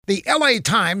The LA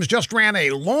Times just ran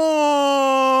a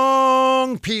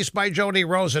long piece by Jody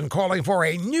Rosen calling for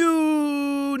a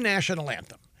new national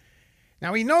anthem.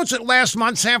 Now, he notes that last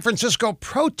month, San Francisco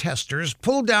protesters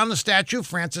pulled down the statue of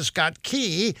Francis Scott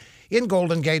Key in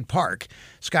Golden Gate Park.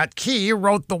 Scott Key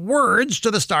wrote the words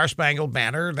to the Star-Spangled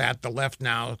Banner that the left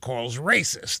now calls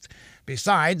racist.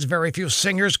 Besides, very few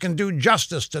singers can do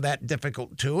justice to that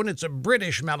difficult tune. It's a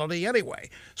British melody anyway,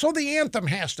 so the anthem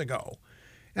has to go.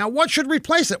 Now, what should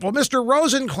replace it? Well, Mr.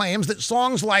 Rosen claims that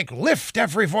songs like Lift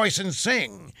Every Voice and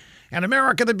Sing and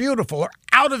America the Beautiful are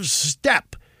out of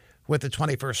step with the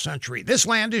 21st century. This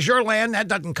land is your land. That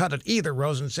doesn't cut it either,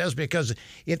 Rosen says, because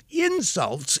it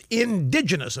insults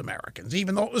indigenous Americans,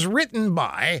 even though it was written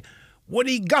by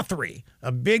Woody Guthrie,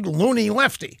 a big loony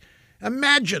lefty.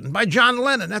 Imagine by John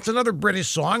Lennon. That's another British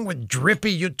song with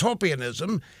drippy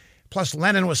utopianism. Plus,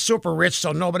 Lennon was super rich,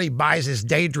 so nobody buys his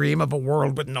daydream of a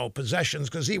world with no possessions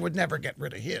because he would never get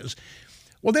rid of his.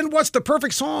 Well, then what's the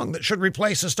perfect song that should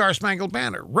replace the Star-Spangled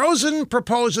Banner? Rosen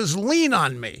proposes Lean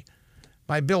on Me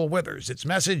by Bill Withers. Its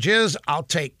message is, I'll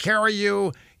take care of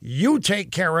you, you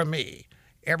take care of me.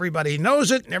 Everybody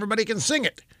knows it and everybody can sing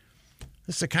it.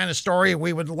 This is the kind of story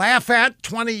we would laugh at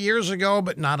 20 years ago,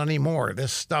 but not anymore.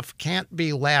 This stuff can't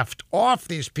be laughed off.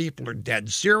 These people are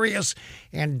dead serious.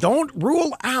 And don't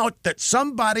rule out that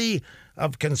somebody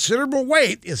of considerable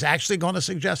weight is actually going to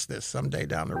suggest this someday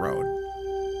down the road.